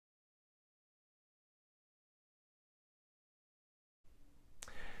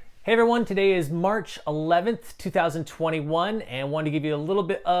Hey everyone, today is March 11th, 2021, and I wanted to give you a little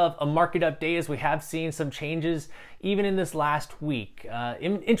bit of a market update as we have seen some changes even in this last week.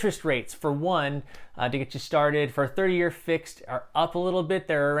 Interest rates, for one, to get you started, for a 30-year fixed are up a little bit.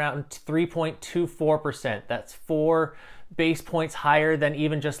 They're around 3.24%. That's 4 base points higher than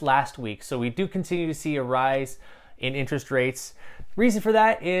even just last week. So we do continue to see a rise in interest rates. Reason for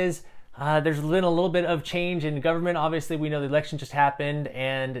that is there's been a little bit of change in government. Obviously, we know the election just happened,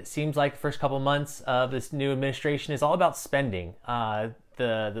 and it seems like the first couple of months of this new administration is all about spending.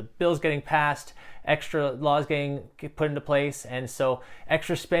 The bills getting passed, extra laws getting put into place, and so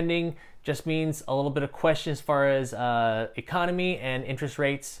extra spending just means a little bit of question as far as economy, and interest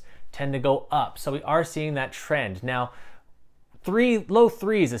tend to go up. So we are seeing that trend. Now, low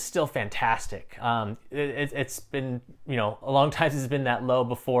threes is still fantastic. It's been, a long time since it's been that low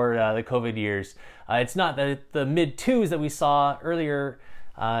before the COVID years. It's not the mid twos that we saw earlier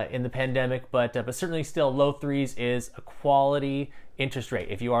in the pandemic, but certainly still low threes is a quality interest rate.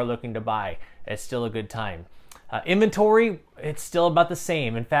 If you are looking to buy, it's still a good time. Inventory, it's still about the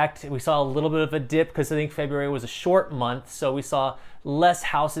same. In fact, we saw a little bit of a dip because I think February was a short month, so we saw less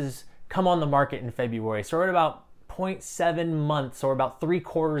houses come on the market in February. So we're at about 0.7 months, or about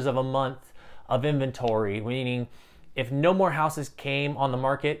 3/4 of a month of inventory, meaning if no more houses came on the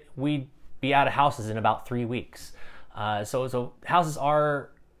market, we'd be out of houses in about 3 weeks. So houses are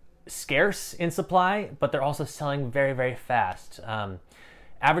scarce in supply, but they're also selling very, very fast.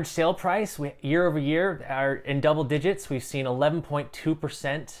 Average sale price, year over year, are in double digits. We've seen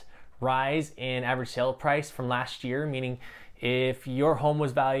 11.2% rise in average sale price from last year, meaning if your home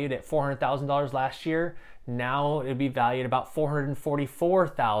was valued at $400,000 last year, now it'd be valued about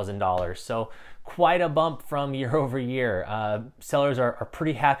 $444,000. So quite a bump from year over year. Sellers are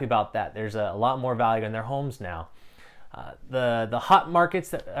pretty happy about that. There's a lot more value in their homes now. The hot markets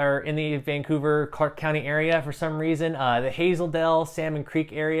that are in the Vancouver, Clark County area, for some reason, the Hazeldale, Salmon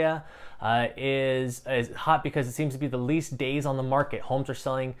Creek area is hot because it seems to be the least days on the market. Homes are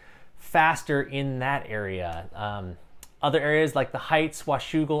selling faster in that area. Other areas like the Heights,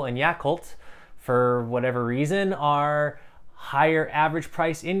 Washougal, and Yakult, for whatever reason, are higher average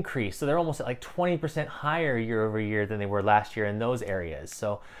price increase. So they're almost at like 20% higher year over year than they were last year in those areas.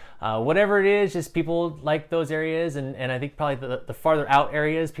 So whatever it is, just people like those areas, and I think probably the farther out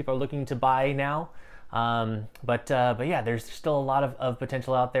areas, people are looking to buy now. But yeah, there's still a lot of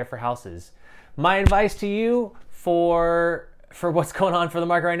potential out there for houses. My advice to you for what's going on for the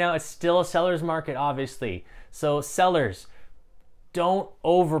market right now, it's still a seller's market, obviously. So sellers, don't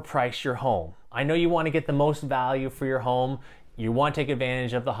overprice your home. I know you want to get the most value for your home. You want to take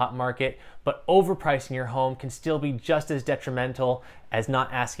advantage of the hot market, but overpricing your home can still be just as detrimental as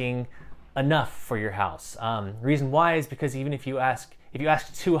not asking enough for your house. Reason why is because even if you ask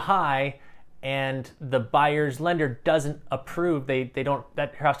too high and the buyer's lender doesn't approve, that your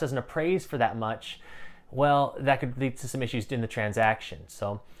house doesn't appraise for that much, well, that could lead to some issues in the transaction.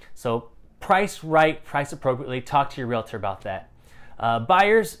 So price right, price appropriately. Talk to your realtor about that.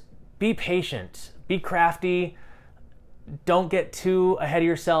 Buyers, be patient, be crafty. Don't get too ahead of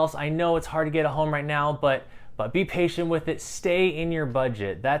yourselves. I know it's hard to get a home right now, but be patient with it. Stay in your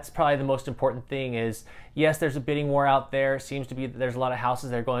budget. That's probably the most important thing. Is yes, there's a bidding war out there. Seems to be that there's a lot of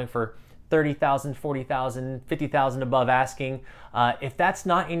houses that are going for $30,000, $40,000, $50,000 above asking. If that's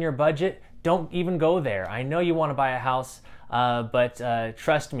not in your budget, don't even go there. I know you want to buy a house, but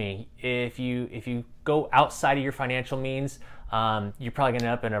trust me, if you go outside of your financial means, you're probably gonna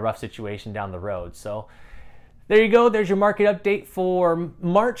end up in a rough situation down the road. So there you go. There's your market update for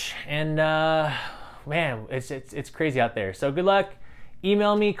March, and man, it's crazy out there. So good luck.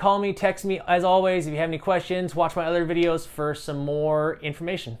 Email me, call me, text me. As always, if you have any questions, watch my other videos for some more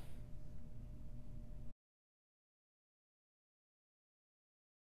information.